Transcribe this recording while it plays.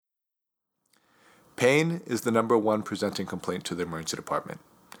Pain is the number one presenting complaint to the emergency department.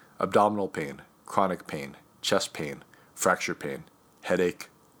 Abdominal pain, chronic pain, chest pain, fracture pain, headache,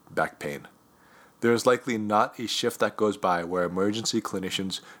 back pain. There is likely not a shift that goes by where emergency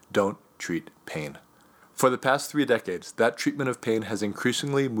clinicians don't treat pain. For the past 3 decades, that treatment of pain has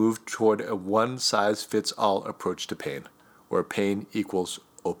increasingly moved toward a one-size-fits-all approach to pain, where pain equals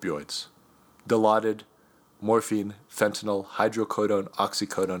opioids. Dilaudid, morphine, fentanyl, hydrocodone,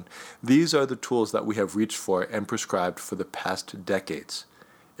 oxycodone, these are the tools that we have reached for and prescribed for the past decades.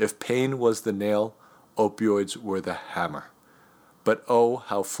 If pain was the nail, opioids were the hammer. But oh,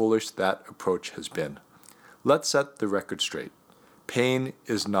 how foolish that approach has been. Let's set the record straight. Pain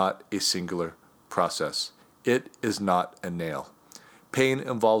is not a singular process. It is not a nail. Pain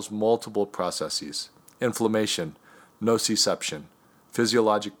involves multiple processes: inflammation, nociception,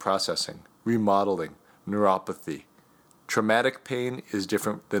 physiologic processing, remodeling, neuropathy. Traumatic pain is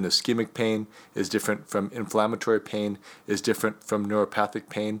different than ischemic pain, is different from inflammatory pain, is different from neuropathic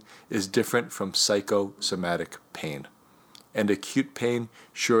pain, is different from psychosomatic pain. And acute pain,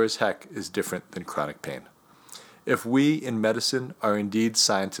 sure as heck, is different than chronic pain. If we in medicine are indeed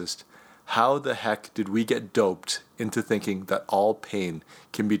scientists, how the heck did we get doped into thinking that all pain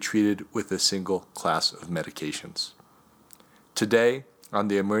can be treated with a single class of medications? Today, on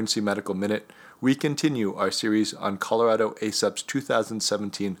the Emergency Medical Minute, we continue our series on Colorado ACEP's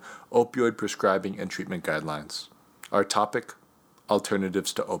 2017 Opioid Prescribing and Treatment Guidelines. Our topic,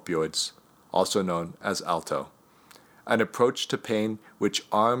 Alternatives to Opioids, also known as ALTO. An approach to pain which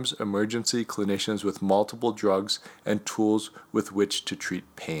arms emergency clinicians with multiple drugs and tools with which to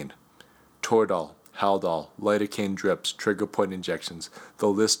treat pain. Toradol, Haldol, lidocaine drips, trigger point injections, the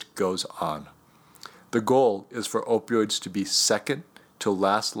list goes on. The goal is for opioids to be second to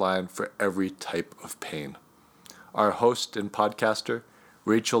last line for every type of pain. Our host and podcaster,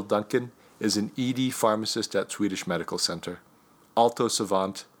 Rachel Duncan, is an ED pharmacist at Swedish Medical Center, alto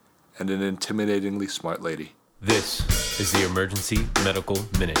savant, and an intimidatingly smart lady. This is the Emergency Medical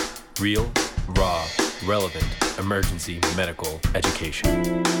Minute. Real, raw, relevant emergency medical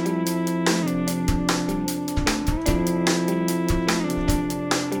education.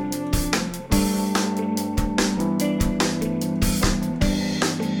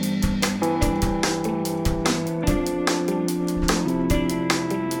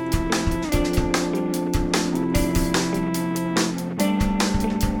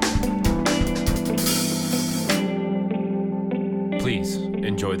 Please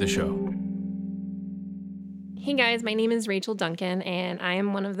enjoy the show. Hey guys, my name is Rachel Duncan, and I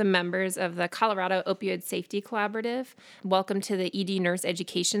am one of the members of the Colorado Opioid Safety Collaborative. Welcome to the ED Nurse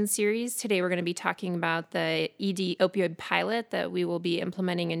Education Series. Today we're going to be talking about the ED opioid pilot that we will be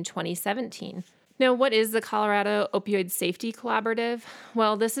implementing in 2017. Now, what is the Colorado Opioid Safety Collaborative?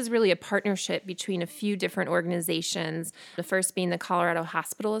 Well, this is really a partnership between a few different organizations, the first being the Colorado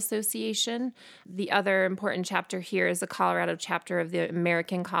Hospital Association. The other important chapter here is the Colorado chapter of the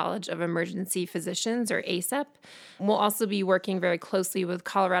American College of Emergency Physicians, or ACEP. We'll also be working very closely with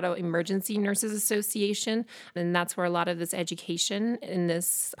Colorado Emergency Nurses Association, and that's where a lot of this education in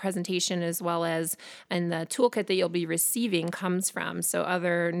this presentation, as well as in the toolkit that you'll be receiving, comes from. So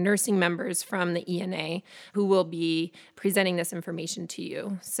other nursing members from the ENA who will be presenting this information to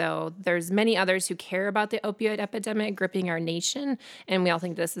you. So there's many others who care about the opioid epidemic gripping our nation, and we all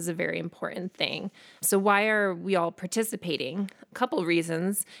think this is a very important thing. So why are we all participating? A couple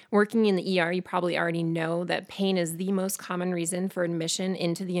reasons. Working in the ER, you probably already know that pain is the most common reason for admission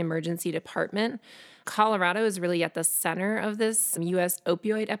into the emergency department. Colorado is really at the center of this U.S.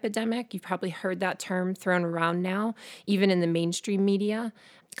 opioid epidemic. You've probably heard that term thrown around now, even in the mainstream media.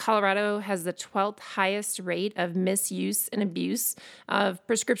 Colorado has the 12th highest rate of misuse and abuse of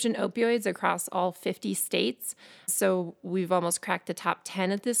prescription opioids across all 50 states. So we've almost cracked the top 10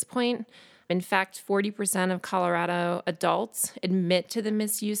 at this point. In fact, 40% of Colorado adults admit to the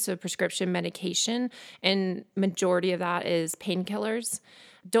misuse of prescription medication, and majority of that is painkillers.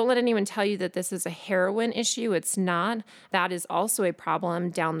 Don't let anyone tell you that this is a heroin issue. It's not. That is also a problem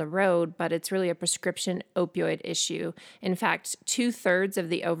down the road, but it's really a prescription opioid issue. In fact, 2/3 of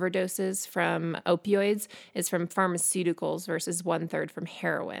the overdoses from opioids is from pharmaceuticals versus 1/3 from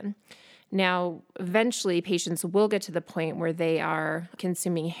heroin. Now, eventually, patients will get to the point where they are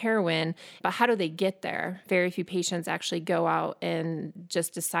consuming heroin, but how do they get there? Very few patients actually go out and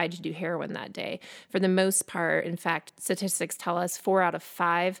just decide to do heroin that day. For the most part, in fact, statistics tell us 4 out of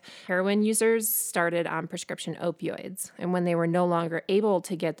 5 heroin users started on prescription opioids. And when they were no longer able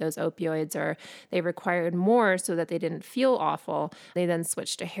to get those opioids, or they required more so that they didn't feel awful, they then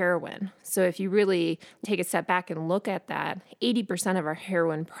switched to heroin. So if you really take a step back and look at that, 80% of our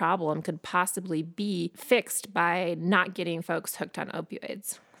heroin problem could could possibly be fixed by not getting folks hooked on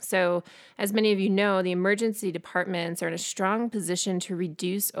opioids. So, as many of you know, the emergency departments are in a strong position to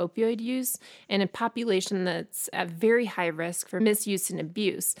reduce opioid use in a population that's at very high risk for misuse and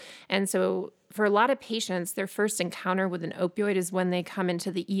abuse. And so, for a lot of patients, their first encounter with an opioid is when they come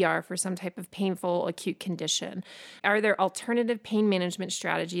into the ER for some type of painful acute condition. Are there alternative pain management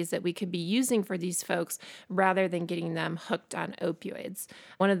strategies that we could be using for these folks rather than getting them hooked on opioids?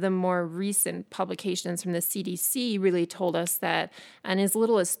 One of the more recent publications from the CDC really told us that in as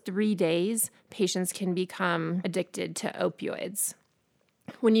little as 3 days, patients can become addicted to opioids.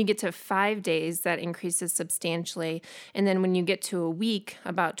 When you get to 5 days, that increases substantially. And then when you get to a week,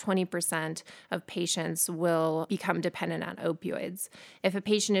 about 20% of patients will become dependent on opioids. If a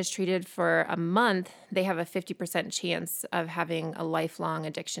patient is treated for a month, they have a 50% chance of having a lifelong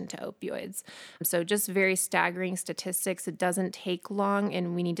addiction to opioids. So just very staggering statistics. It doesn't take long,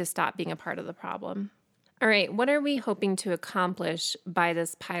 and we need to stop being a part of the problem. All right, what are we hoping to accomplish by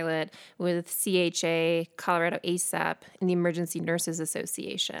this pilot with CHA, Colorado ACEP, and the Emergency Nurses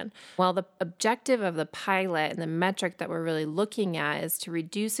Association? Well, the objective of the pilot and the metric that we're really looking at is to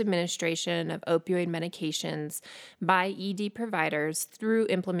reduce administration of opioid medications by ED providers through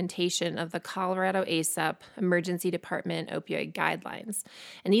implementation of the Colorado ACEP Emergency Department Opioid Guidelines.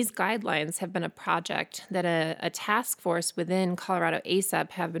 And these guidelines have been a project that a task force within Colorado ACEP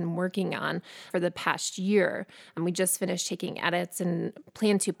have been working on for the past year. And we just finished taking edits and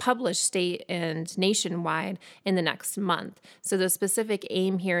plan to publish state and nationwide in the next month. So the specific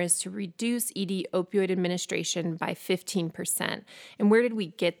aim here is to reduce ED opioid administration by 15%. And where did we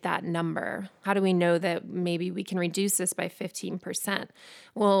get that number? How do we know that maybe we can reduce this by 15%?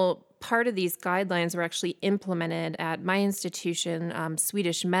 Well, part of these guidelines were actually implemented at my institution,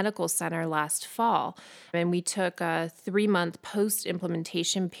 Swedish Medical Center, last fall. And we took a 3-month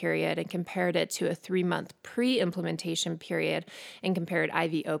post-implementation period and compared it to a 3-month pre-implementation period and compared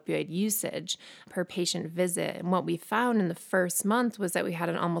IV opioid usage per patient visit. And what we found in the first month was that we had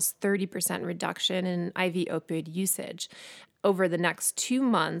an almost 30% reduction in IV opioid usage. Over the next 2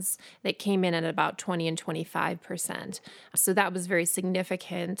 months, that came in at about 20 and 25%. So that was very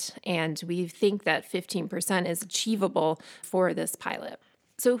significant, and we think that 15% is achievable for this pilot.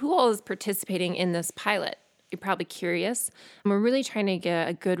 So who all is participating in this pilot? You're probably curious. We're really trying to get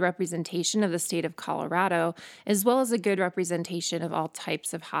a good representation of the state of Colorado, as well as a good representation of all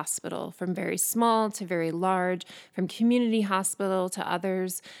types of hospital, from very small to very large, from community hospital to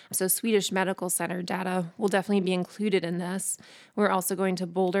others. So Swedish Medical Center data will definitely be included in this. We're also going to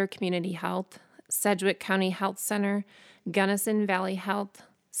Boulder Community Health, Sedgwick County Health Center, Gunnison Valley Health,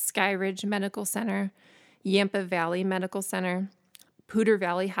 Skyridge Medical Center, Yampa Valley Medical Center, Poudre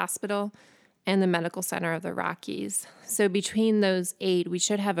Valley Hospital, and the Medical Center of the Rockies. So between those 8, we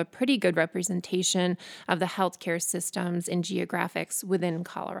should have a pretty good representation of the healthcare systems and geographics within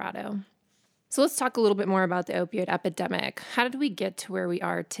Colorado. So let's talk a little bit more about the opioid epidemic. How did we get to where we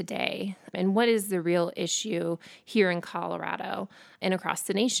are today? And what is the real issue here in Colorado and across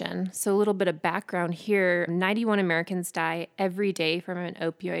the nation? So a little bit of background here. 91 Americans die every day from an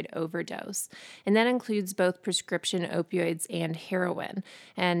opioid overdose. And that includes both prescription opioids and heroin.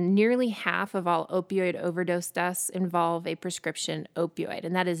 And nearly half of all opioid overdose deaths involve a prescription opioid.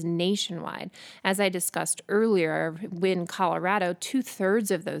 And that is nationwide. As I discussed earlier, in Colorado,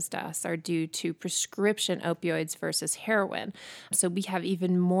 2/3 of those deaths are due to prescription opioids versus heroin. So we have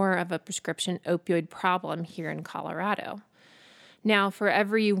even more of a prescription opioid problem here in Colorado. Now, for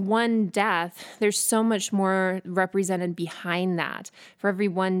every one death, there's so much more represented behind that. For every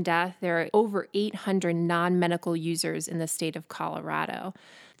one death, there are over 800 non-medical users in the state of Colorado.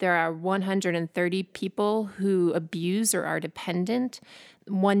 There are 130 people who abuse or are dependent.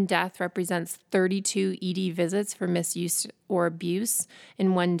 One death represents 32 ED visits for misuse or abuse,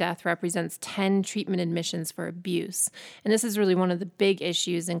 and one death represents 10 treatment admissions for abuse. And this is really one of the big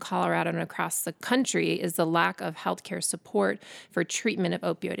issues in Colorado and across the country is the lack of healthcare support for treatment of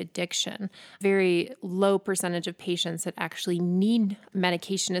opioid addiction. Very low percentage of patients that actually need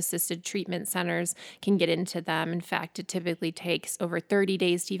medication-assisted treatment centers can get into them. In fact, it typically takes over 30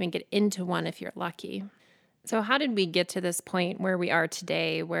 days to even get into one if you're lucky. So how did we get to this point where we are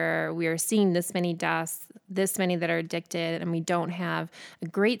today, where we are seeing this many deaths, this many that are addicted, and we don't have a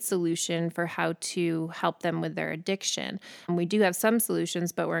great solution for how to help them with their addiction? And we do have some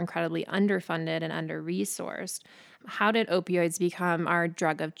solutions, but we're incredibly underfunded and under-resourced. How did opioids become our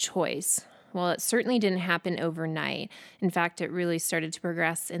drug of choice? Well, it certainly didn't happen overnight. In fact, it really started to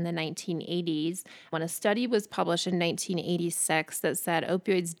progress in the 1980s when a study was published in 1986 that said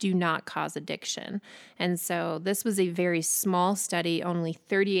opioids do not cause addiction. And so this was a very small study, only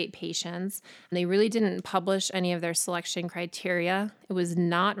 38 patients. They really didn't publish any of their selection criteria. It was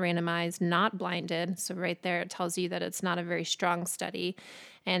not randomized, not blinded. So right there, it tells you that it's not a very strong study.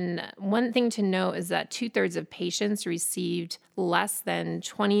 And one thing to note is that 2/3 of patients received less than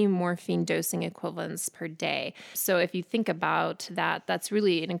 20 morphine dosing equivalents per day. So if you think about that, that's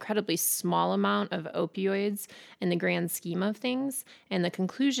really an incredibly small amount of opioids in the grand scheme of things. And the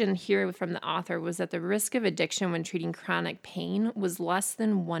conclusion here from the author was that the risk of addiction when treating chronic pain was less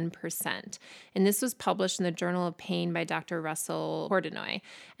than 1%. And this was published in the Journal of Pain by Dr. Russell Hordenoy.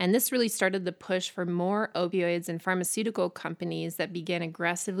 And this really started the push for more opioids, and pharmaceutical companies that began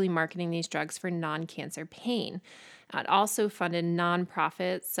aggressively marketing these drugs for non-cancer pain. It also funded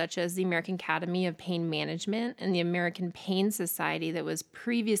nonprofits such as the American Academy of Pain Management and the American Pain Society, that was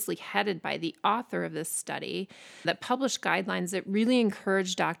previously headed by the author of this study, that published guidelines that really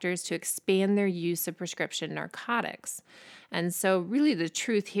encouraged doctors to expand their use of prescription narcotics. And so really the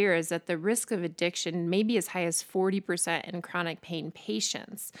truth here is that the risk of addiction may be as high as 40% in chronic pain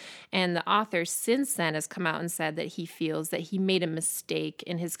patients. And the author since then has come out and said that he feels that he made a mistake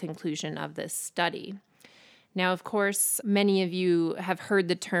in his conclusion of this study. Now, of course, many of you have heard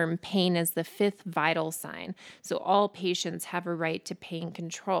the term pain as the fifth vital sign. So all patients have a right to pain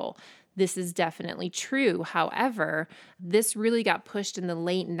control. This is definitely true. However, this really got pushed in the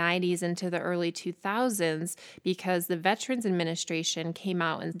late 90s into the early 2000s because the Veterans Administration came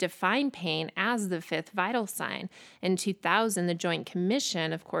out and defined pain as the fifth vital sign. In 2000, the Joint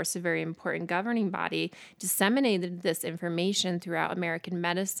Commission, of course, a very important governing body, disseminated this information throughout American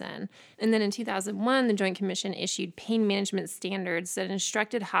medicine. And then in 2001, the Joint Commission issued pain management standards that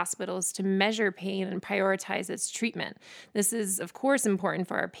instructed hospitals to measure pain and prioritize its treatment. This is, of course, important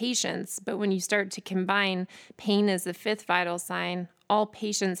for our patients. But when you start to combine pain as the fifth vital sign, all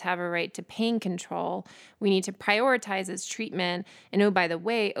patients have a right to pain control. We need to prioritize its treatment. And oh, by the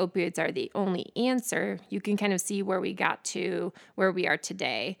way, opioids are the only answer. You can kind of see where we got to, where we are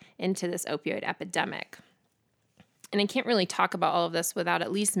today into this opioid epidemic. And I can't really talk about all of this without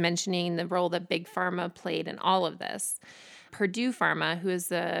at least mentioning the role that Big Pharma played in all of this. Purdue Pharma, who is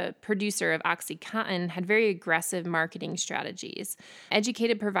the producer of OxyContin, had very aggressive marketing strategies,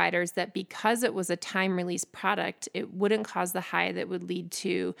 educated providers that because it was a time-release product, it wouldn't cause the high that would lead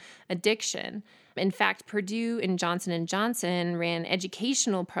to addiction. In fact, Purdue and Johnson & Johnson ran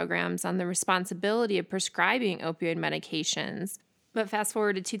educational programs on the responsibility of prescribing opioid medications. But fast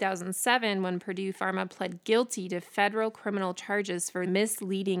forward to 2007, when Purdue Pharma pled guilty to federal criminal charges for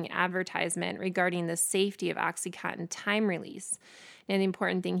misleading advertisement regarding the safety of OxyContin time release. And the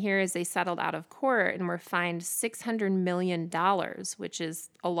important thing here is they settled out of court and were fined $600 million, which is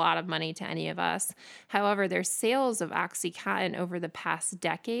a lot of money to any of us. However, their sales of OxyContin over the past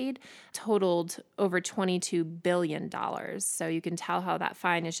decade totaled over $22 billion. So you can tell how that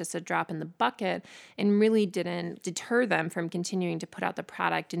fine is just a drop in the bucket and really didn't deter them from continuing to put out the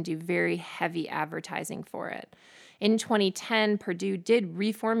product and do very heavy advertising for it. In 2010, Purdue did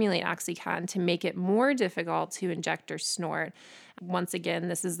reformulate OxyContin to make it more difficult to inject or snort. Once again,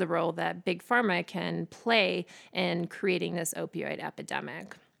 this is the role that Big Pharma can play in creating this opioid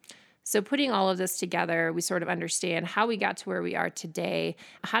epidemic. So putting all of this together, we sort of understand how we got to where we are today.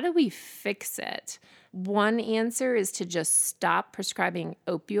 How do we fix it? One answer is to just stop prescribing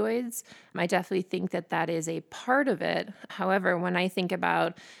opioids. I definitely think that that is a part of it. However, when I think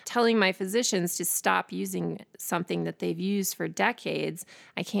about telling my physicians to stop using something that they've used for decades,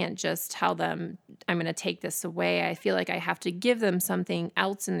 I can't just tell them, I'm going to take this away. I feel like I have to give them something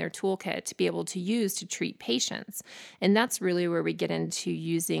else in their toolkit to be able to use to treat patients. And that's really where we get into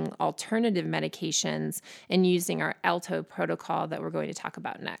using alternative medications and using our ALTO protocol that we're going to talk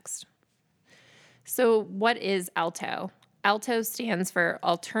about next. So what is ALTO? ALTO stands for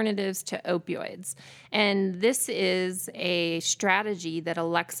Alternatives to Opioids. And this is a strategy that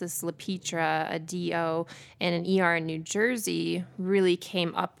Alexis LaPetra, a DO and an ER in New Jersey, really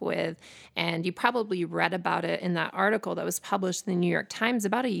came up with. And you probably read about it in that article that was published in the New York Times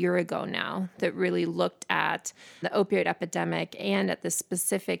about a year ago now that really looked at the opioid epidemic and at the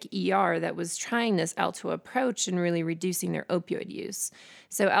specific ER that was trying this ALTO approach and really reducing their opioid use.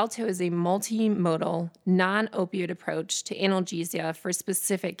 So Alto is a multimodal, non-opioid approach to analgesia for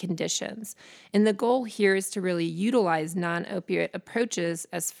specific conditions. And the goal here is to really utilize non-opioid approaches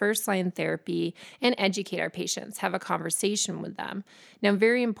as first-line therapy and educate our patients, have a conversation with them. Now,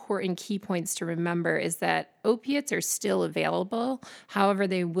 very important key points to remember is that opiates are still available. However,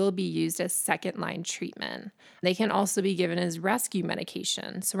 they will be used as second-line treatment. They can also be given as rescue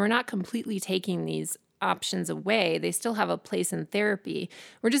medication. So we're not completely taking these options away. They still have a place in therapy.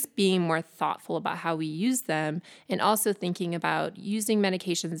 We're just being more thoughtful about how we use them and also thinking about using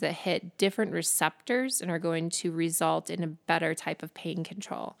medications that hit different receptors and are going to result in a better type of pain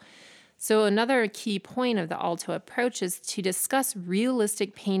control. So another key point of the Alto approach is to discuss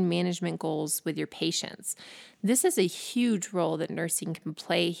realistic pain management goals with your patients. This is a huge role that nursing can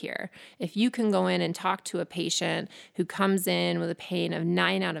play here. If you can go in and talk to a patient who comes in with a pain of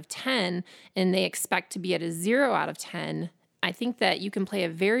 9 out of 10 and they expect to be at a 0 out of 10, I think that you can play a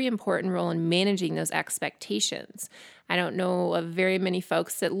very important role in managing those expectations. I don't know of very many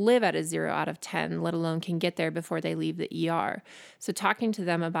folks that live at a 0 out of 10, let alone can get there before they leave the ER. So talking to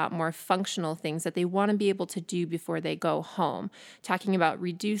them about more functional things that they want to be able to do before they go home, talking about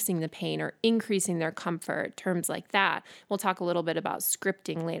reducing the pain or increasing their comfort, terms like that. We'll talk a little bit about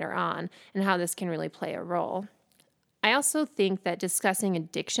scripting later on and how this can really play a role. I also think that discussing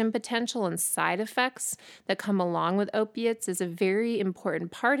addiction potential and side effects that come along with opiates is a very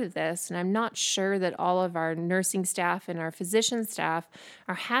important part of this, and I'm not sure that all of our nursing staff and our physician staff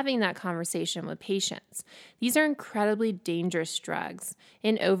are having that conversation with patients. These are incredibly dangerous drugs.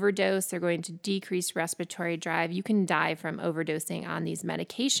 In overdose, they're going to decrease respiratory drive. You can die from overdosing on these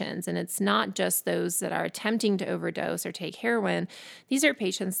medications, and it's not just those that are attempting to overdose or take heroin. These are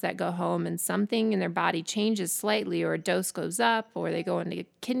patients that go home and something in their body changes slightly, or a dose goes up, or they go into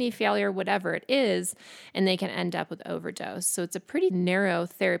kidney failure, whatever it is, and they can end up with overdose. So it's a pretty narrow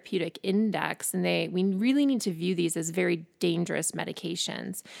therapeutic index, and we really need to view these as very dangerous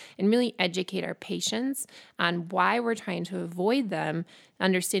medications and really educate our patients on why we're trying to avoid them,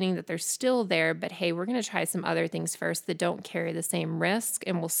 understanding that they're still there, but hey, we're going to try some other things first that don't carry the same risk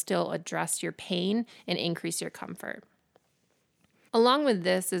and will still address your pain and increase your comfort. Along with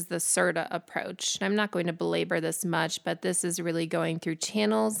this is the SERTA approach. I'm not going to belabor this much, but this is really going through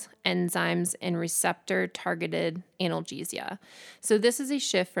channels, enzymes, and receptor-targeted analgesia. So this is a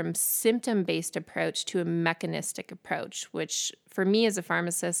shift from symptom-based approach to a mechanistic approach, which for me as a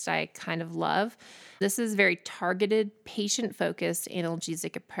pharmacist, I kind of love. This is a very targeted, patient-focused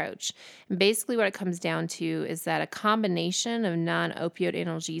analgesic approach. And basically what it comes down to is that a combination of non-opioid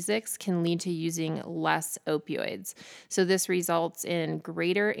analgesics can lead to using less opioids. So this results in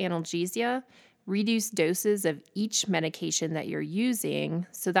greater analgesia, reduced doses of each medication that you're using.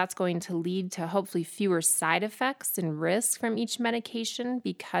 So that's going to lead to hopefully fewer side effects and risks from each medication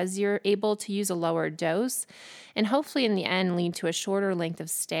because you're able to use a lower dose, and hopefully in the end lead to a shorter length of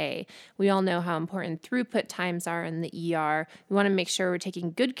stay. We all know how important throughput times are in the ER. We want to make sure we're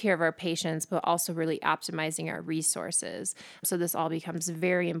taking good care of our patients, but also really optimizing our resources. So this all becomes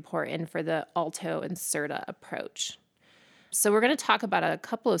very important for the Alto and SERTA approach. So we're going to talk about a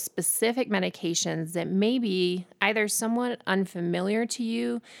couple of specific medications that may be either somewhat unfamiliar to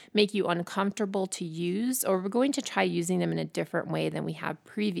you, make you uncomfortable to use, or we're going to try using them in a different way than we have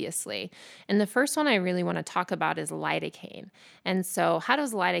previously. And the first one I really want to talk about is lidocaine. And so how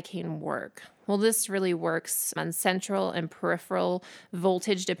does lidocaine work? Well, this really works on central and peripheral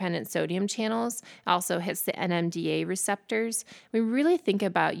voltage-dependent sodium channels. It also hits the NMDA receptors. We really think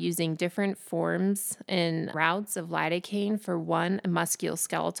about using different forms and routes of lidocaine for one,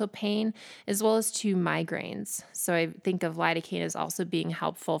 musculoskeletal pain, as well as two, migraines. So I think of lidocaine as also being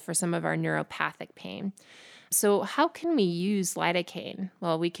helpful for some of our neuropathic pain. So how can we use lidocaine?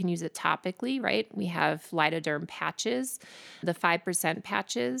 Well, we can use it topically, right? We have Lidoderm patches, the 5%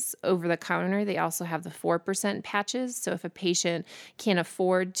 patches. Over the counter, they also have the 4% patches. So if a patient can't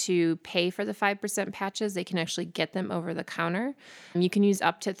afford to pay for the 5% patches, they can actually get them over the counter. You can use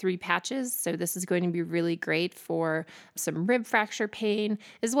up to 3 patches. So this is going to be really great for some rib fracture pain,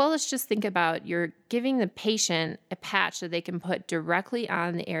 as well as just think about you're giving the patient a patch that they can put directly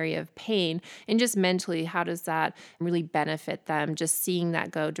on the area of pain, and just mentally, how does that really benefit them, just seeing that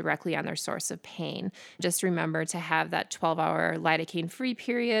go directly on their source of pain. Just remember to have that 12-hour lidocaine-free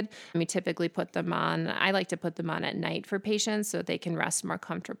period. We typically put them on, I like to put them on at night for patients so they can rest more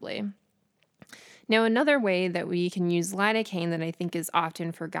comfortably. Now, another way that we can use lidocaine that I think is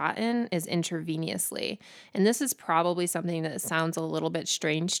often forgotten is intravenously. And this is probably something that sounds a little bit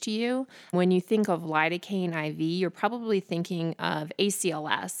strange to you. When you think of lidocaine IV, you're probably thinking of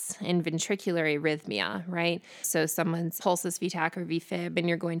ACLS and ventricular arrhythmia, right? So someone's pulsus VTach or VFib, and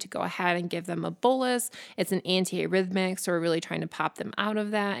you're going to go ahead and give them a bolus. It's an antiarrhythmic, so we're really trying to pop them out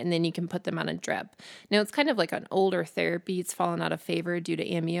of that, and then you can put them on a drip. Now, it's kind of like an older therapy. It's fallen out of favor due to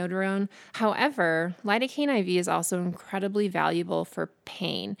amiodarone. However, lidocaine IV is also incredibly valuable for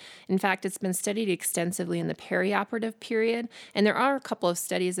pain. In fact, it's been studied extensively in the perioperative period, and there are a couple of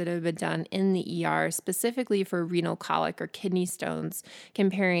studies that have been done in the ER specifically for renal colic or kidney stones,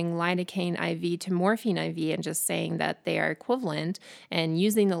 comparing lidocaine IV to morphine IV and just saying that they are equivalent, and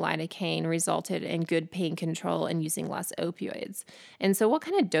using the lidocaine resulted in good pain control and using less opioids. And so what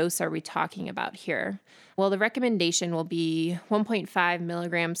kind of dose are we talking about here? Well, the recommendation will be 1.5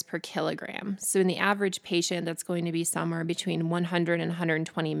 milligrams per kilogram. So in the average patient, that's going to be somewhere between 100 and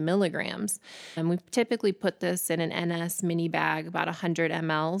 120 milligrams. And we typically put this in an NS mini bag, about 100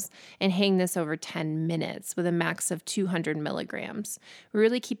 mLs, and hang this over 10 minutes with a max of 200 milligrams. We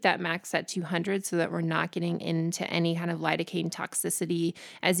really keep that max at 200 so that we're not getting into any kind of lidocaine toxicity.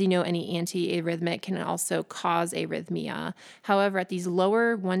 As you know, any antiarrhythmic can also cause arrhythmia. However, at these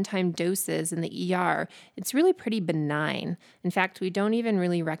lower one-time doses in the ER, it's really pretty benign. In fact, we don't even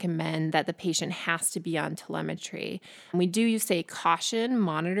really recommend that the patient has to be on telemetry. We do say caution,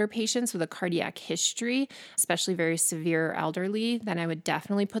 monitor patients with a cardiac history, especially very severe elderly. Then I would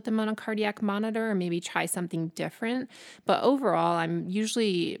definitely put them on a cardiac monitor or maybe try something different. But overall, I'm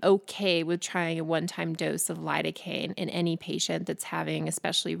usually okay with trying a one-time dose of lidocaine in any patient that's having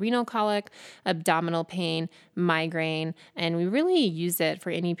especially renal colic, abdominal pain, migraine, and we really use it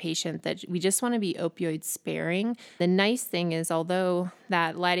for any patient that we just want to be opioid sparing. The nice thing is, although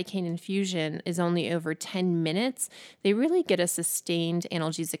that lidocaine infusion is only over 10 minutes, they really get a sustained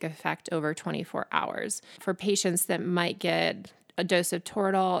analgesic effect over 24 hours. For patients that might get a dose of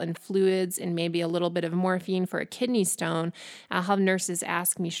Toradol and fluids and maybe a little bit of morphine for a kidney stone, I'll have nurses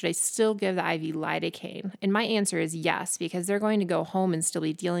ask me, should I still give the IV lidocaine? And my answer is yes, because they're going to go home and still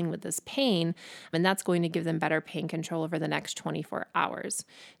be dealing with this pain, and that's going to give them better pain control over the next 24 hours.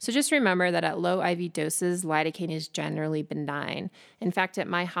 So just remember that at low IV doses, lidocaine is generally benign. In fact, at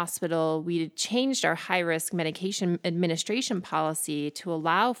my hospital, we changed our high-risk medication administration policy to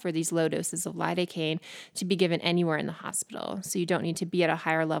allow for these low doses of lidocaine to be given anywhere in the hospital. So you don't need to be at a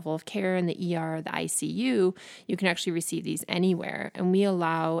higher level of care in the ER or the ICU. You can actually receive these anywhere. And we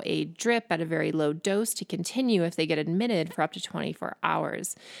allow a drip at a very low dose to continue if they get admitted for up to 24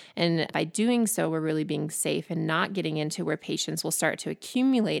 hours. And by doing so, we're really being safe and not getting into where patients will start to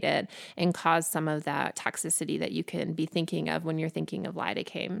accumulate it and cause some of that toxicity that you can be thinking of when you're thinking of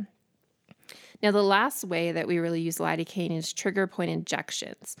lidocaine. Now, the last way that we really use lidocaine is trigger point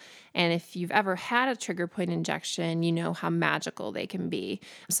injections. And if you've ever had a trigger point injection, you know how magical they can be.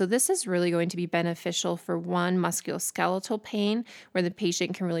 So this is really going to be beneficial for one, musculoskeletal pain, where the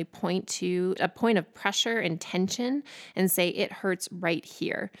patient can really point to a point of pressure and tension and say, it hurts right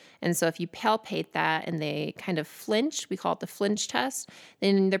here. And so if you palpate that and they kind of flinch, we call it the flinch test,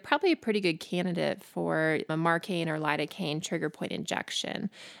 then they're probably a pretty good candidate for a Marcaine or lidocaine trigger point injection.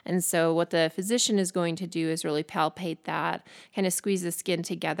 And so what the physician is going to do is really palpate that, kind of squeeze the skin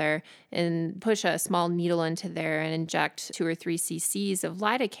together and push a small needle into there and inject 2 or 3 cc's of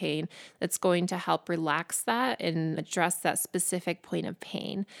lidocaine that's going to help relax that and address that specific point of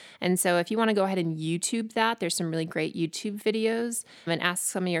pain. And so if you want to go ahead and YouTube that, there's some really great YouTube videos, and ask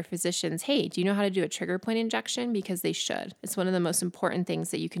some of your physicians, hey, do you know how to do a trigger point injection? Because they should. It's one of the most important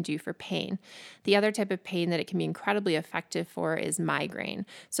things that you can do for pain. The other type of pain that it can be incredibly effective for is migraine.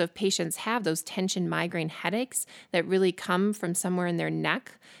 So if patients have those tension migraine headaches that really come from somewhere in their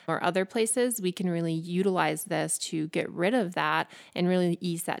neck or other places, we can really utilize this to get rid of that and really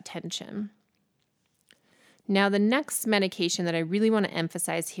ease that tension. Now, the next medication that I really want to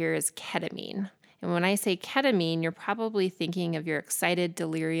emphasize here is ketamine. And when I say ketamine, you're probably thinking of your excited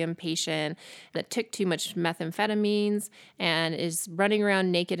delirium patient that took too much methamphetamines and is running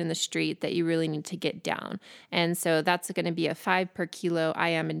around naked in the street that you really need to get down. And so that's going to be a 5 per kilo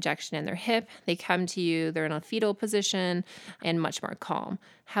IM injection in their hip. They come to you, they're in a fetal position and much more calm.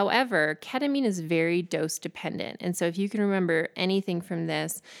 However, ketamine is very dose dependent. And so if you can remember anything from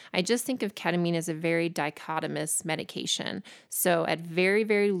this, I just think of ketamine as a very dichotomous medication. So at very,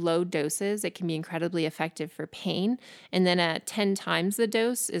 very low doses, it can be incredibly effective for pain. And then at 10 times the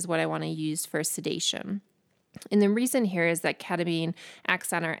dose is what I want to use for sedation. And the reason here is that ketamine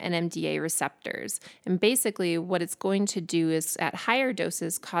acts on our NMDA receptors. And basically, what it's going to do is at higher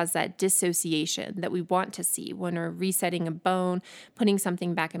doses cause that dissociation that we want to see when we're resetting a bone, putting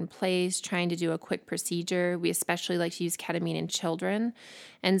something back in place, trying to do a quick procedure. We especially like to use ketamine in children.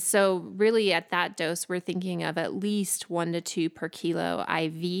 And so, really, at that dose, we're thinking of at least 1 to 2 per kilo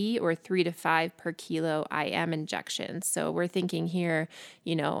IV or 3 to 5 per kilo IM injections. So, we're thinking here,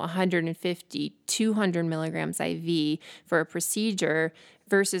 150, 200 milligrams IV for a procedure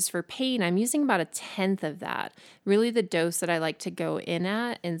versus for pain, I'm using about 1/10 of that. Really, the dose that I like to go in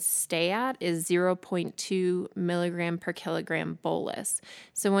at and stay at is 0.2 milligram per kilogram bolus.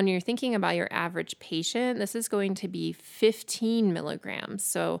 So when you're thinking about your average patient, this is going to be 15 milligrams.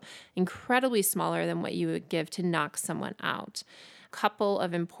 So incredibly smaller than what you would give to knock someone out. Couple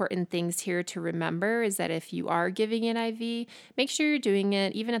of important things here to remember is that if you are giving it IV, make sure you're doing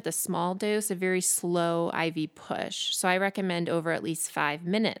it, even at the small dose, a very slow IV push. So I recommend over at least 5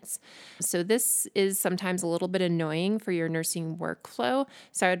 minutes. So this is sometimes a little bit annoying for your nursing workflow.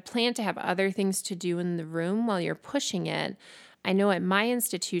 So I would plan to have other things to do in the room while you're pushing it. I know at my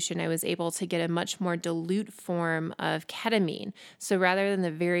institution, I was able to get a much more dilute form of ketamine. So rather than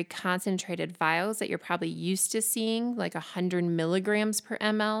the very concentrated vials that you're probably used to seeing, like 100 milligrams per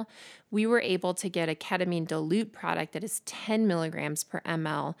ml, we were able to get a ketamine dilute product that is 10 milligrams per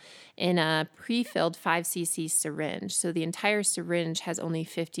ml in a pre-filled 5 cc syringe. So the entire syringe has only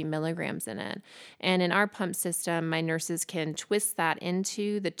 50 milligrams in it. And in our pump system, my nurses can twist that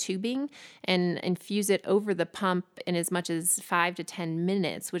into the tubing and infuse it over the pump in as much as 5 to 10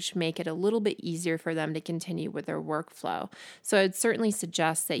 minutes, which make it a little bit easier for them to continue with their workflow. So I'd certainly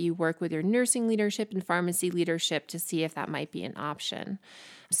suggest that you work with your nursing leadership and pharmacy leadership to see if that might be an option.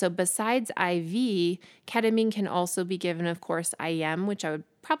 So besides IV, ketamine can also be given, of course, IM, which I would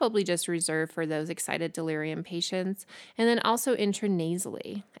probably just reserve for those excited delirium patients, and then also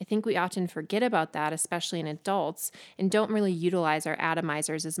intranasally. I think we often forget about that, especially in adults, and don't really utilize our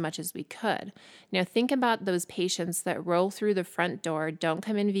atomizers as much as we could. Now, think about those patients that roll through the front door, don't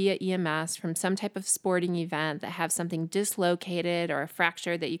come in via EMS from some type of sporting event, that have something dislocated or a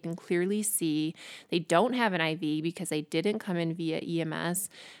fracture that you can clearly see. They don't have an IV because they didn't come in via EMS.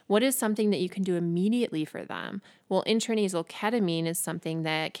 What is something that you can do immediately for them? Well, intranasal ketamine is something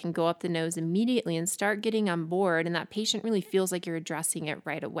that can go up the nose immediately and start getting on board, and that patient really feels like you're addressing it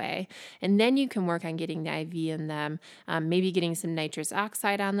right away. And then you can work on getting the IV in them, maybe getting some nitrous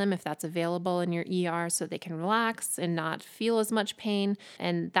oxide on them if that's available in your ER so they can relax and not feel as much pain.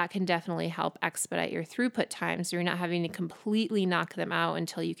 And that can definitely help expedite your throughput time so you're not having to completely knock them out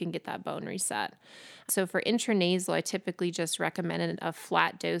until you can get that bone reset. So for intranasal, I typically just recommend a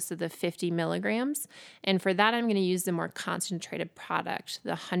flat dose of the 50 milligrams. And for that, I'm going to use the more concentrated product, the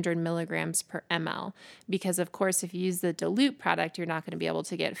 100 milligrams per ml. Because of course, if you use the dilute product, you're not going to be able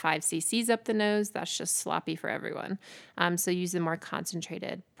to get 5 cc's up the nose. That's just sloppy for everyone. So use the more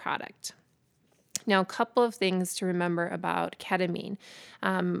concentrated product. Now, a couple of things to remember about ketamine.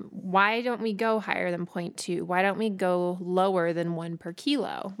 Why don't we go higher than 0.2? Why don't we go lower than 1 per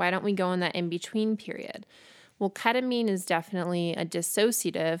kilo? Why don't we go in that in-between period? Well, ketamine is definitely a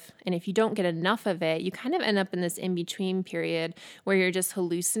dissociative, and if you don't get enough of it, you kind of end up in this in-between period where you're just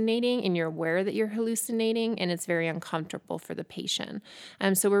hallucinating and you're aware that you're hallucinating, and it's very uncomfortable for the patient.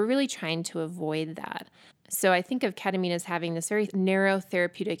 So we're really trying to avoid that. So I think of ketamine as having this very narrow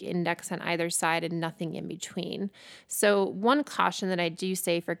therapeutic index on either side and nothing in between. So one caution that I do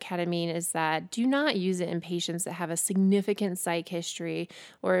say for ketamine is that do not use it in patients that have a significant psych history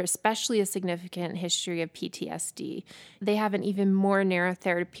or especially a significant history of PTSD. They have an even more narrow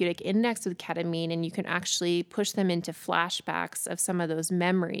therapeutic index with ketamine, and you can actually push them into flashbacks of some of those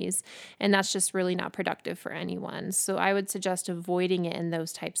memories, and that's just really not productive for anyone. So I would suggest avoiding it in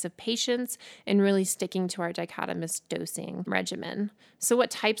those types of patients and really sticking to our dichotomous dosing regimen. So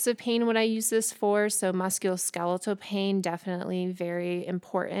what types of pain would I use this for? So musculoskeletal pain, definitely very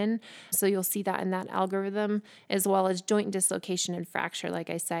important. So you'll see that in that algorithm, as well as joint dislocation and fracture.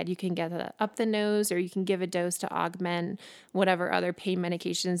 Like I said, you can get that up the nose, or you can give a dose to augment whatever other pain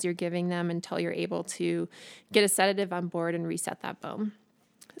medications you're giving them until you're able to get a sedative on board and reset that bone.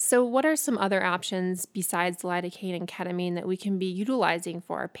 So what are some other options besides lidocaine and ketamine that we can be utilizing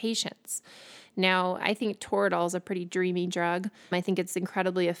for our patients? Now, I think Toradol is a pretty dreamy drug. I think it's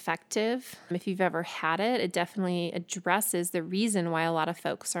incredibly effective. If you've ever had it, it definitely addresses the reason why a lot of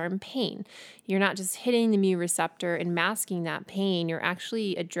folks are in pain. You're not just hitting the mu receptor and masking that pain, you're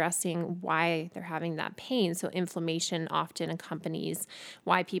actually addressing why they're having that pain. So inflammation often accompanies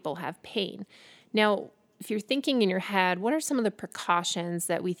why people have pain. Now, if you're thinking in your head, what are some of the precautions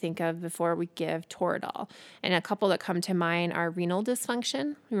that we think of before we give Toradol? And a couple that come to mind are renal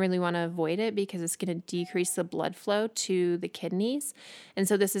dysfunction. We really want to avoid it because it's going to decrease the blood flow to the kidneys. And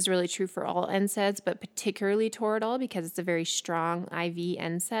so this is really true for all NSAIDs, but particularly Toradol because it's a very strong IV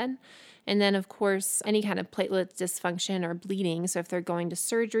NSAID. And then, of course, any kind of platelet dysfunction or bleeding. So if they're going to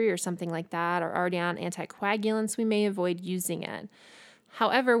surgery or something like that or already on anticoagulants, we may avoid using it.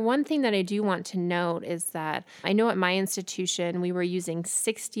 However, one thing that I do want to note is that I know at my institution, we were using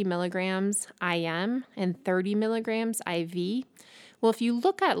 60 milligrams IM and 30 milligrams IV. Well, if you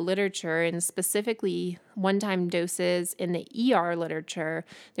look at literature and specifically one-time doses in the ER literature,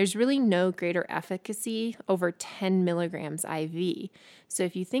 there's really no greater efficacy over 10 milligrams IV. So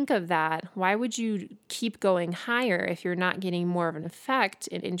if you think of that, why would you keep going higher if you're not getting more of an effect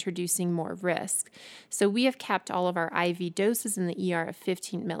and introducing more risk? So we have kept all of our IV doses in the ER at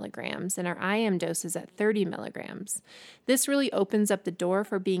 15 milligrams and our IM doses at 30 milligrams. This really opens up the door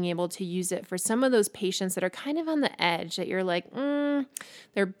for being able to use it for some of those patients that are kind of on the edge, that you're like,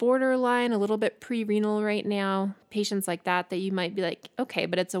 they're borderline, a little bit pre-renal right now. Patients like that you might be like, okay,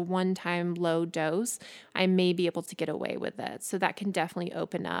 but it's a one-time low dose. I may be able to get away with it. So that can definitely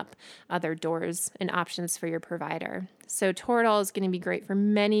open up other doors and options for your provider. So Toradol is going to be great for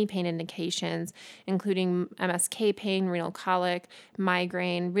many pain indications, including MSK pain, renal colic,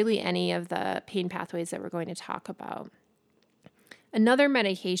 migraine, really any of the pain pathways that we're going to talk about. Another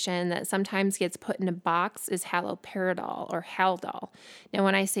medication that sometimes gets put in a box is haloperidol or Haldol. Now,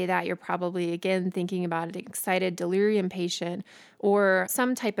 when I say that, you're probably, again, thinking about an excited delirium patient or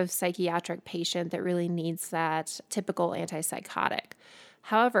some type of psychiatric patient that really needs that typical antipsychotic.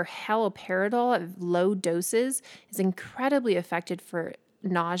 However, haloperidol at low doses is incredibly effective for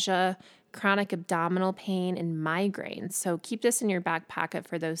nausea, chronic abdominal pain, and migraine. So keep this in your back pocket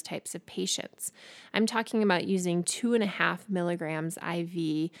for those types of patients. I'm talking about using 2.5 milligrams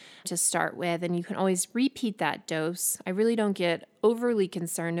IV to start with, and you can always repeat that dose. I really don't get overly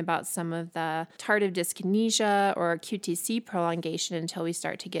concerned about some of the tardive dyskinesia or QTC prolongation until we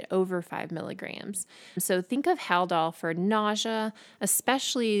start to get over 5 milligrams. So think of Haldol for nausea,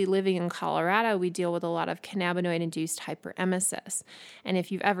 especially living in Colorado, we deal with a lot of cannabinoid-induced hyperemesis. And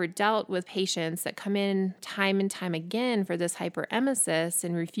if you've ever dealt with patients that come in time and time again for this hyperemesis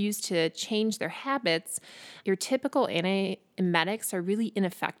and refuse to change their habits, your typical antiemetics are really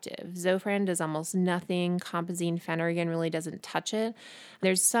ineffective. Zofran does almost nothing. Compazine Phenergan really doesn't touch it.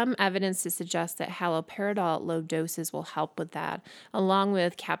 There's some evidence to suggest that haloperidol at low doses will help with that, along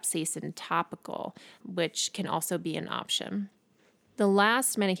with capsaicin topical, which can also be an option. The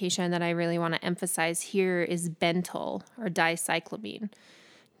last medication that I really want to emphasize here is Bentyl or dicyclomine.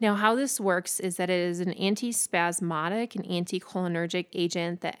 Now, how this works is that it is an antispasmodic and anticholinergic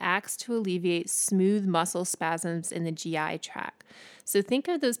agent that acts to alleviate smooth muscle spasms in the GI tract. So think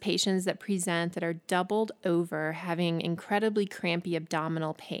of those patients that present that are doubled over, having incredibly crampy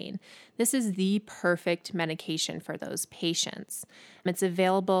abdominal pain. This is the perfect medication for those patients. It's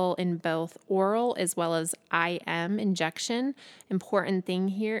available in both oral as well as IM injection. Important thing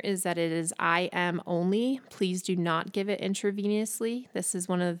here is that it is IM only. Please do not give it intravenously. This is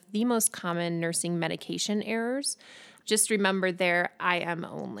one of the most common nursing medication errors. Just remember they're IM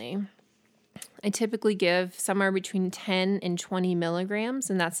only. I typically give somewhere between 10 and 20 milligrams,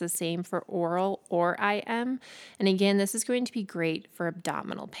 and that's the same for oral or IM. And again, this is going to be great for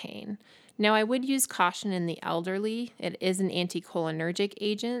abdominal pain. Now, I would use caution in the elderly. It is an anticholinergic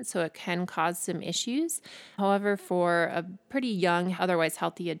agent, so it can cause some issues. However, for a pretty young, otherwise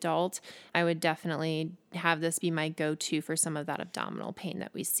healthy adult, I would definitely have this be my go-to for some of that abdominal pain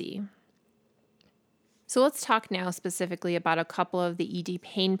that we see. So let's talk now specifically about a couple of the ED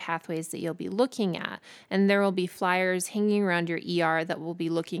pain pathways that you'll be looking at. And there will be flyers hanging around your ER that will be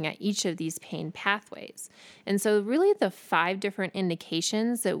looking at each of these pain pathways. And so really the 5 different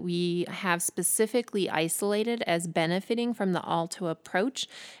indications that we have specifically isolated as benefiting from the Alto approach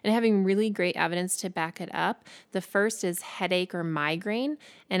and having really great evidence to back it up. The first is headache or migraine.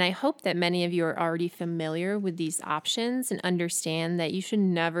 And I hope that many of you are already familiar with these options and understand that you should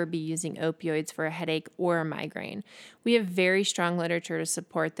never be using opioids for a headache or a migraine. We have very strong literature to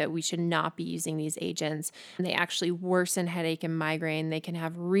support that we should not be using these agents. And they actually worsen headache and migraine. They can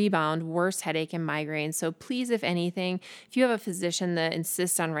have rebound, worse headache and migraine. So please, if anything, if you have a physician that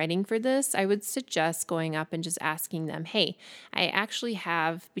insists on writing for this, I would suggest going up and just asking them, hey, I actually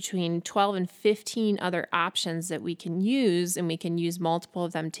have between 12 and 15 other options that we can use, and we can use multiple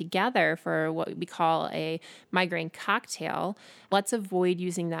of them together for what we call a migraine cocktail. Let's avoid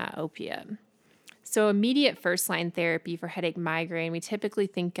using that opiate. So immediate first-line therapy for headache migraine, we typically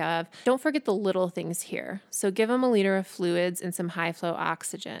think of, don't forget the little things here. So give them a liter of fluids and some high-flow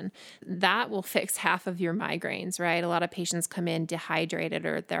oxygen. That will fix half of your migraines, right? A lot of patients come in dehydrated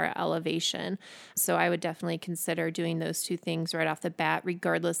or they're at elevation. So I would definitely consider doing those two things right off the bat,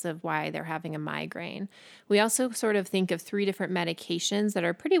 regardless of why they're having a migraine. We also sort of think of 3 different medications that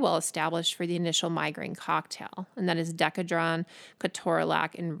are pretty well established for the initial migraine cocktail, and that is Decadron,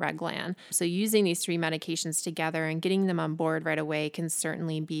 Ketorolac, and Reglan. So using these 3 medications together and getting them on board right away can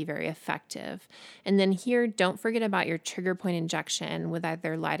certainly be very effective. And then here, don't forget about your trigger point injection with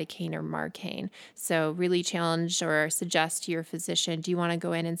either lidocaine or Marcaine. So really challenge or suggest to your physician, do you want to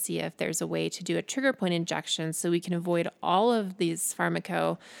go in and see if there's a way to do a trigger point injection so we can avoid all of these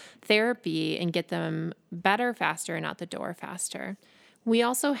pharmacotherapy and get them better faster and out the door faster. We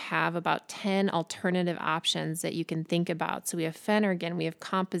also have about 10 alternative options that you can think about. So we have Phenergan, we have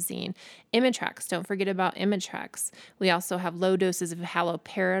Compazine, Imitrex. Don't forget about Imitrex. We also have low doses of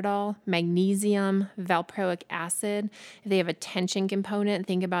haloperidol, magnesium, valproic acid. If they have a tension component,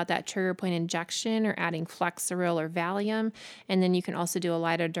 think about that trigger point injection or adding Flexeril or Valium. And then you can also do a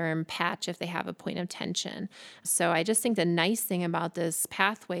lidoderm patch if they have a point of tension. So I just think the nice thing about this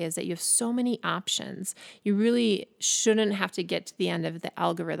pathway is that you have so many options. You really shouldn't have to get to the end of the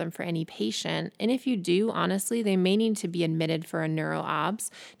algorithm for any patient. And if you do, honestly, they may need to be admitted for a neuro-obs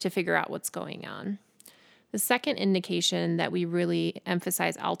to figure out what's going on. The second indication that we really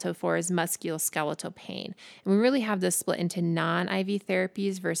emphasize Alto for is musculoskeletal pain. And we really have this split into non-IV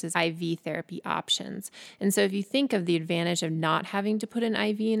therapies versus IV therapy options. And so if you think of the advantage of not having to put an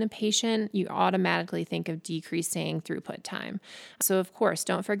IV in a patient, you automatically think of decreasing throughput time. So of course,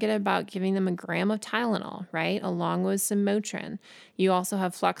 don't forget about giving them a gram of Tylenol, right? Along with some Motrin. You also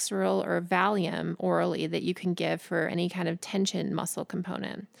have Flexeril or Valium orally that you can give for any kind of tension muscle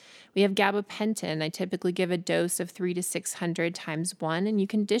component. We have gabapentin. I typically give a dose of 300 to 600 times 1, and you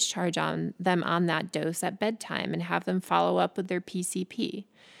can discharge on them on that dose at bedtime and have them follow up with their PCP.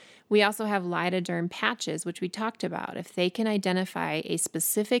 We also have lidoderm patches, which we talked about. If they can identify a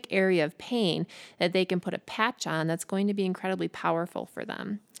specific area of pain that they can put a patch on, that's going to be incredibly powerful for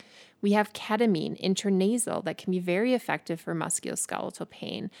them. We have ketamine intranasal that can be very effective for musculoskeletal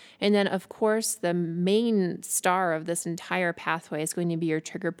pain. And then, of course, the main star of this entire pathway is going to be your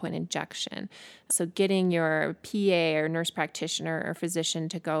trigger point injection. So getting your PA or nurse practitioner or physician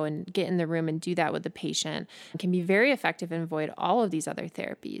to go and get in the room and do that with the patient can be very effective and avoid all of these other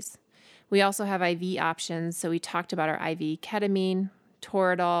therapies. We also have IV options. So we talked about our IV ketamine,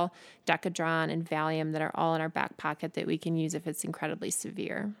 Toradol, Decadron, and Valium that are all in our back pocket that we can use if it's incredibly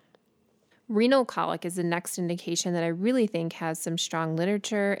severe. Renal colic is the next indication that I really think has some strong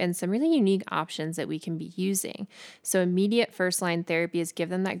literature and some really unique options that we can be using. So immediate first-line therapy is give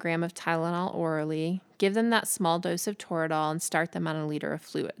them that gram of Tylenol orally, give them that small dose of Toradol, and start them on a liter of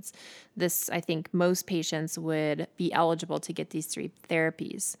fluids. This, I think, most patients would be eligible to get these 3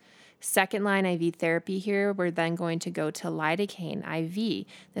 therapies. Second line IV therapy here, we're then going to go to lidocaine IV.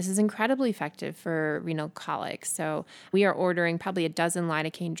 This is incredibly effective for renal colic. So we are ordering probably a dozen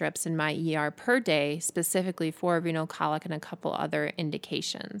lidocaine drips in my ER per day, specifically for renal colic and a couple other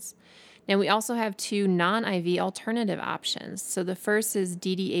indications. Now, we also have 2 non-IV alternative options. So the first is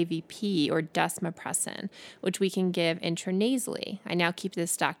DDAVP or desmopressin, which we can give intranasally. I now keep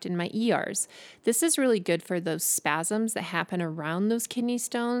this stocked in my ERs. This is really good for those spasms that happen around those kidney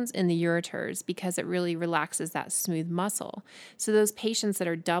stones in the ureters because it really relaxes that smooth muscle. So those patients that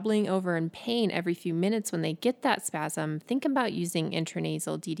are doubling over in pain every few minutes when they get that spasm, think about using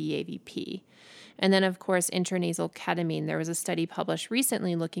intranasal DDAVP. And then, of course, intranasal ketamine. There was a study published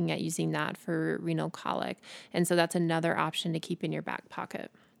recently looking at using that for renal colic. And so that's another option to keep in your back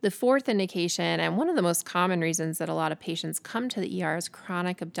pocket. The fourth indication, and one of the most common reasons that a lot of patients come to the ER, is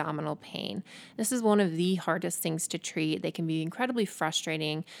chronic abdominal pain. This is one of the hardest things to treat. They can be incredibly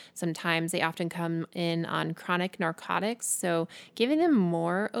frustrating. Sometimes they often come in on chronic narcotics, so giving them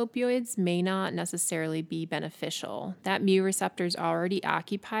more opioids may not necessarily be beneficial. That mu receptor is already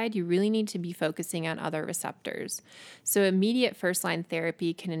occupied. You really need to be focusing on other receptors. So immediate first-line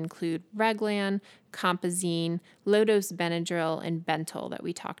therapy can include Reglan, Compazine, low-dose Benadryl, and Bentyl that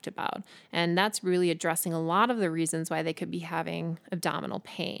we talked about. And that's really addressing a lot of the reasons why they could be having abdominal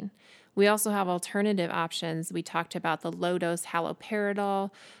pain. We also have alternative options. We talked about the low-dose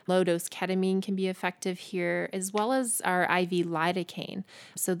haloperidol, low-dose ketamine can be effective here, as well as our IV lidocaine.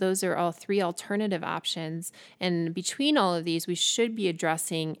 So those are all three alternative options. And between all of these, we should be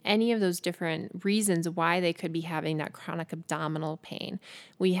addressing any of those different reasons why they could be having that chronic abdominal pain.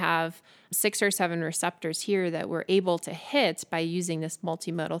 We have 6 or 7 receptors here that we're able to hit by using this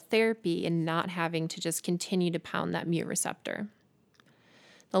multimodal therapy and not having to just continue to pound that mute receptor.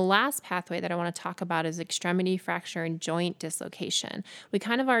 The last pathway that I want to talk about is extremity fracture and joint dislocation. We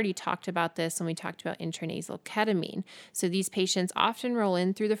kind of already talked about this when we talked about intranasal ketamine. So these patients often roll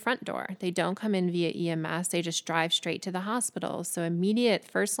in through the front door. They don't come in via EMS. They just drive straight to the hospital. So immediate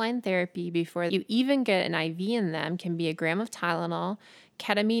first-line therapy before you even get an IV in them can be a gram of Tylenol,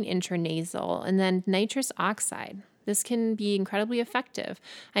 ketamine intranasal, and then nitrous oxide. This can be incredibly effective.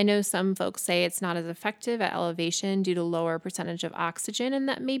 I know some folks say it's not as effective at elevation due to lower percentage of oxygen, and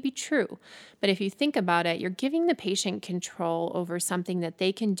that may be true. But if you think about it, you're giving the patient control over something that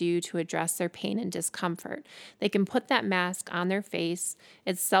they can do to address their pain and discomfort. They can put that mask on their face.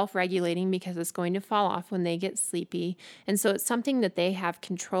 It's self-regulating because it's going to fall off when they get sleepy. And so it's something that they have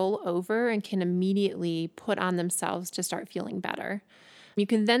control over and can immediately put on themselves to start feeling better. You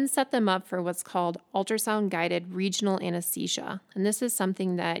can then set them up for what's called ultrasound-guided regional anesthesia. And this is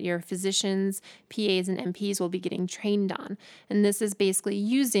something that your physicians, PAs, and NPs will be getting trained on. And this is basically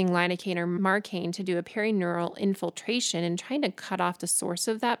using lidocaine or Marcaine to do a perineural infiltration and trying to cut off the source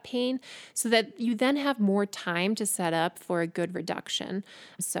of that pain so that you then have more time to set up for a good reduction.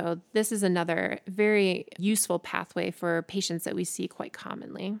 So this is another very useful pathway for patients that we see quite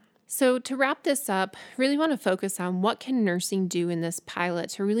commonly. So to wrap this up, really want to focus on what can nursing do in this pilot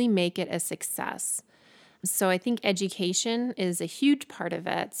to really make it a success. So I think education is a huge part of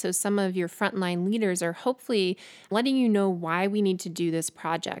it. So some of your frontline leaders are hopefully letting you know why we need to do this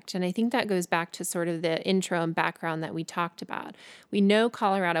project. And I think that goes back to sort of the intro and background that we talked about. We know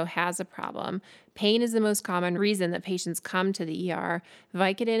Colorado has a problem. Pain is the most common reason that patients come to the ER.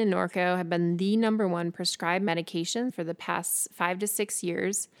 Vicodin and Norco have been the number one prescribed medication for the past 5 to 6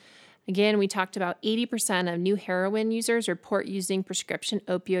 years. Again, we talked about 80% of new heroin users report using prescription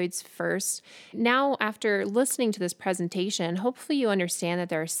opioids first. Now, after listening to this presentation, hopefully you understand that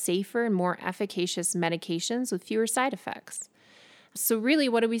there are safer and more efficacious medications with fewer side effects. So really,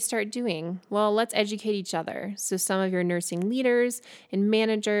 what do we start doing? Well, let's educate each other. So some of your nursing leaders and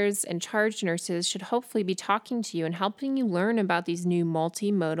managers and charge nurses should hopefully be talking to you and helping you learn about these new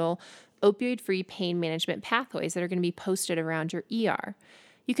multimodal opioid-free pain management pathways that are going to be posted around your ER.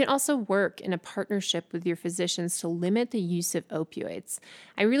 You can also work in a partnership with your physicians to limit the use of opioids.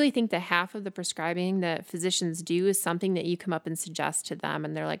 I really think that half of the prescribing that physicians do is something that you come up and suggest to them,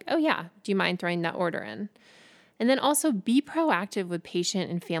 and they're like, oh yeah, do you mind throwing that order in? And then also be proactive with patient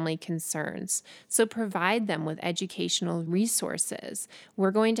and family concerns. So provide them with educational resources.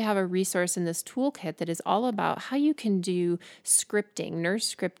 We're going to have a resource in this toolkit that is all about how you can do scripting,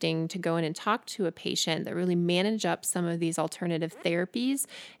 nurse scripting, to go in and talk to a patient that really manage up some of these alternative therapies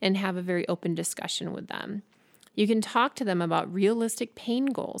and have a very open discussion with them. You can talk to them about realistic pain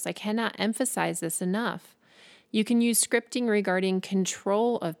goals. I cannot emphasize this enough. You can use scripting regarding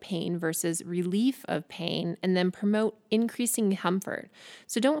control of pain versus relief of pain, and then promote increasing comfort.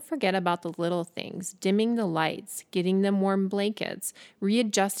 So don't forget about the little things: dimming the lights, getting them warm blankets,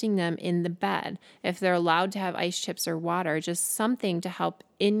 readjusting them in the bed. If they're allowed to have ice chips or water, just something to help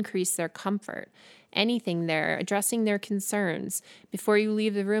increase their comfort. Anything there, addressing their concerns. Before you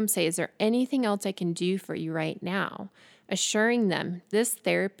leave the room, say, is there anything else I can do for you right now? Assuring them this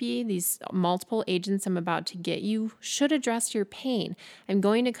therapy, these multiple agents I'm about to get you, should address your pain. I'm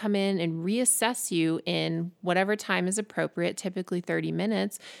going to come in and reassess you in whatever time is appropriate, typically 30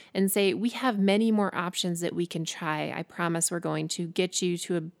 minutes, and say, we have many more options that we can try. I promise we're going to get you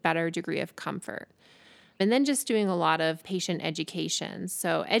to a better degree of comfort. And then just doing a lot of patient education.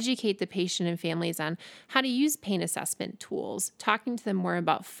 So educate the patient and families on how to use pain assessment tools, talking to them more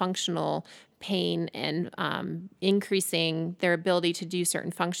about functional pain and increasing their ability to do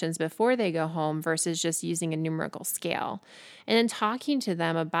certain functions before they go home versus just using a numerical scale. And then talking to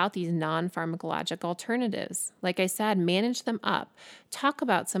them about these non-pharmacologic alternatives. Like I said, manage them up. Talk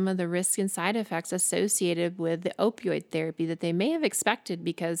about some of the risks and side effects associated with the opioid therapy that they may have expected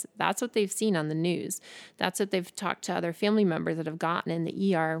because that's what they've seen on the news. That's what they've talked to other family members that have gotten in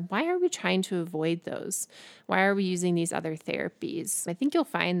the ER. Why are we trying to avoid those? Why are we using these other therapies? I think you'll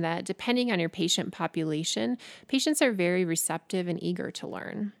find that depending on your patient population, patients are very receptive and eager to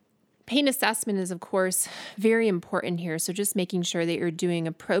learn. Pain assessment is, of course, very important here. So just making sure that you're doing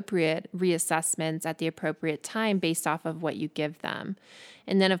appropriate reassessments at the appropriate time based off of what you give them.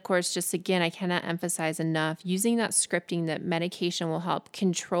 And then, of course, just again, I cannot emphasize enough, using that scripting that medication will help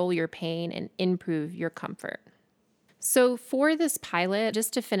control your pain and improve your comfort. So for this pilot,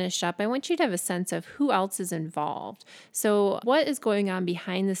 just to finish up, I want you to have a sense of who else is involved. So what is going on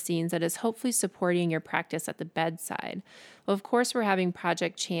behind the scenes that is hopefully supporting your practice at the bedside? Well, of course, we're having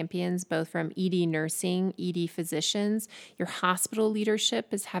project champions, both from ED nursing, ED physicians. Your hospital leadership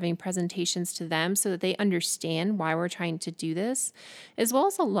is having presentations to them so that they understand why we're trying to do this, as well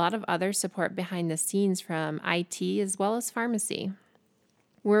as a lot of other support behind the scenes from IT as well as pharmacy.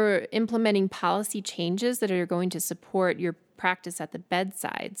 We're implementing policy changes that are going to support your practice at the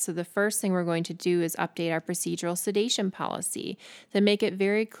bedside. So the first thing we're going to do is update our procedural sedation policy to make it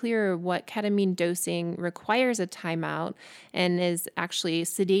very clear what ketamine dosing requires a timeout and is actually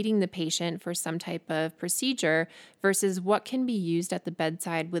sedating the patient for some type of procedure versus what can be used at the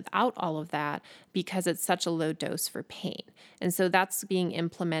bedside without all of that because it's such a low dose for pain. And so that's being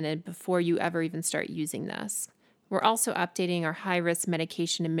implemented before you ever even start using this. We're also updating our high-risk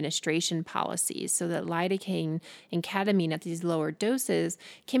medication administration policies so that lidocaine and ketamine at these lower doses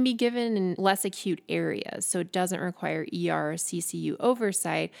can be given in less acute areas, so it doesn't require ER or CCU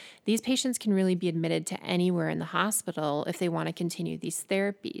oversight. These patients can really be admitted to anywhere in the hospital if they want to continue these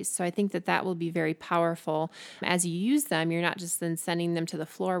therapies. So I think that that will be very powerful. As you use them, you're not just then sending them to the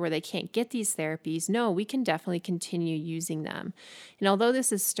floor where they can't get these therapies. No, we can definitely continue using them. And although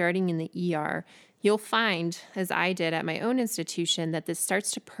this is starting in the ER, you'll find, as I did at my own institution, that this starts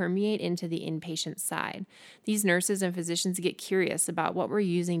to permeate into the inpatient side. These nurses and physicians get curious about what we're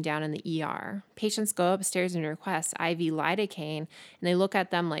using down in the ER. Patients go upstairs and request IV lidocaine, and they look at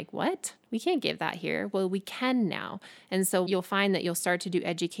them like, what? We can't give that here. Well, we can now. And so you'll find that you'll start to do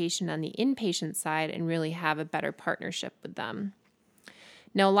education on the inpatient side and really have a better partnership with them.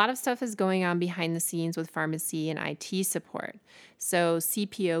 Now, a lot of stuff is going on behind the scenes with pharmacy and IT support. So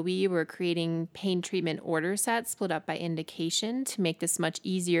CPOE, we're creating pain treatment order sets split up by indication to make this much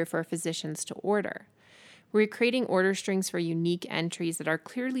easier for physicians to order. We're creating order strings for unique entries that are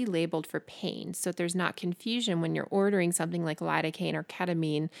clearly labeled for pain, so that there's not confusion when you're ordering something like lidocaine or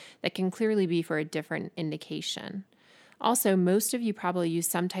ketamine that can clearly be for a different indication. Also, most of you probably use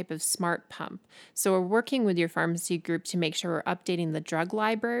some type of smart pump. So we're working with your pharmacy group to make sure we're updating the drug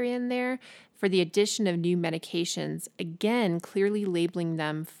library in there for the addition of new medications, again, clearly labeling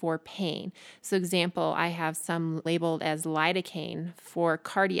them for pain. So example, I have some labeled as lidocaine for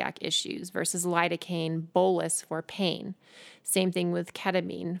cardiac issues versus lidocaine bolus for pain. Same thing with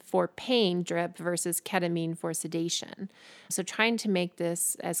ketamine for pain drip versus ketamine for sedation. So trying to make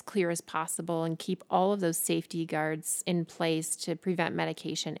this as clear as possible and keep all of those safety guards in place to prevent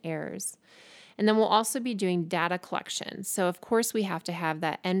medication errors. And then we'll also be doing data collection. So of course we have to have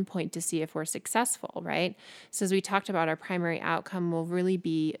that endpoint to see if we're successful, right? So as we talked about, our primary outcome will really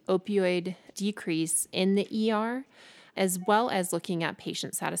be opioid decrease in the ER, as well as looking at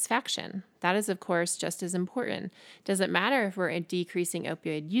patient satisfaction. That is, of course, just as important. Doesn't matter if we're decreasing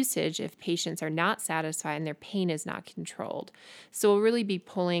opioid usage if patients are not satisfied and their pain is not controlled. So we'll really be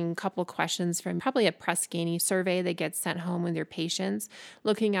pulling a couple questions from probably a Press Ganey survey that gets sent home with your patients,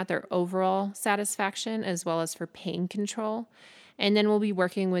 looking at their overall satisfaction as well as for pain control. And then we'll be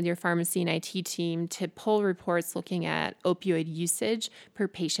working with your pharmacy and IT team to pull reports looking at opioid usage per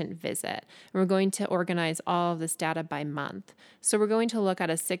patient visit. And we're going to organize all of this data by month. So we're going to look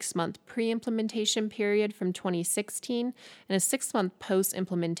at a 6-month pre-implementation period from 2016 and a 6-month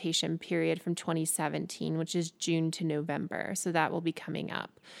post-implementation period from 2017, which is June to November. So that will be coming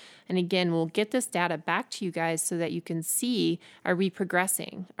up. And again, we'll get this data back to you guys so that you can see, are we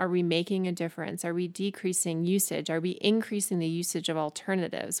progressing? Are we making a difference? Are we decreasing usage? Are we increasing the usage of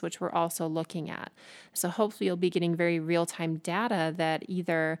alternatives, which we're also looking at? So hopefully you'll be getting very real-time data that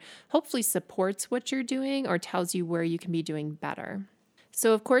either hopefully supports what you're doing or tells you where you can be doing better.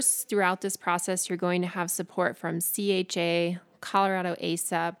 So of course, throughout this process, you're going to have support from CHA, Colorado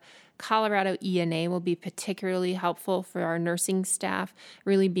ACEP, Colorado ENA will be particularly helpful for our nursing staff,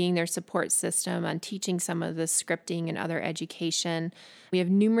 really being their support system on teaching some of the scripting and other education. We have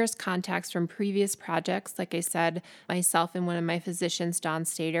numerous contacts from previous projects. Like I said, myself and one of my physicians, Don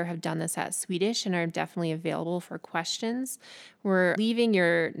Stater, have done this at Swedish and are definitely available for questions. We're leaving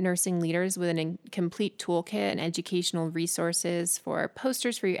your nursing leaders with a complete toolkit and educational resources for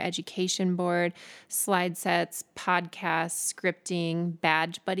posters for your education board, slide sets, podcasts, scripting,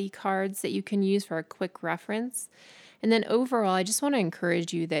 badge buddy cards that you can use for a quick reference. And then overall, I just want to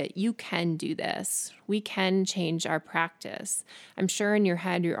encourage you that you can do this. We can change our practice. I'm sure in your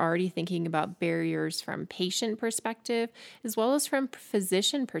head you're already thinking about barriers from patient perspective as well as from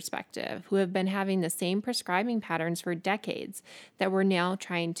physician perspective who have been having the same prescribing patterns for decades that we're now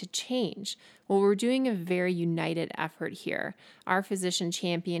trying to change. Well, we're doing a very united effort here. Our physician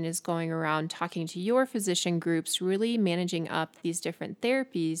champion is going around talking to your physician groups, really managing up these different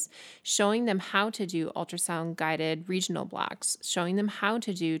therapies, showing them how to do ultrasound-guided regional blocks, showing them how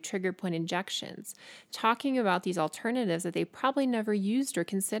to do trigger point injections, talking about these alternatives that they probably never used or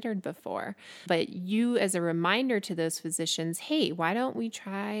considered before. But you, as a reminder to those physicians, hey, why don't we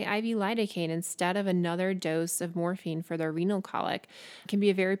try IV lidocaine instead of another dose of morphine for their renal colic? It can be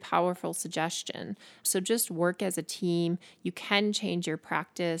a very powerful suggestion. So just work as a team. You can change your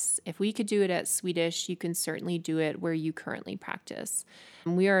practice. If we could do it at Swedish, you can certainly do it where you currently practice.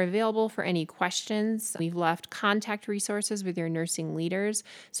 We are available for any questions. We've left contact resources with your nursing leaders,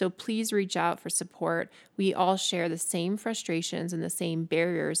 so please reach out for support. We all share the same frustrations and the same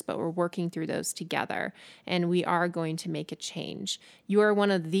barriers, but we're working through those together, and we are going to make a change. You are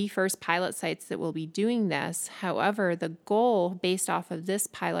one of the first pilot sites that will be doing this. However, the goal based off of this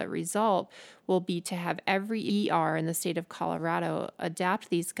pilot result will be to have every ER in the state of Colorado adapt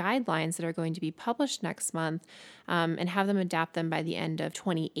these guidelines that are going to be published next month and have them adapt them by the end of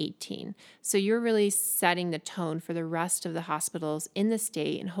 2018. So you're really setting the tone for the rest of the hospitals in the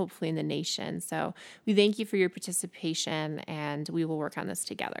state and hopefully in the nation. So we thank you for your participation, and we will work on this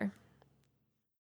together.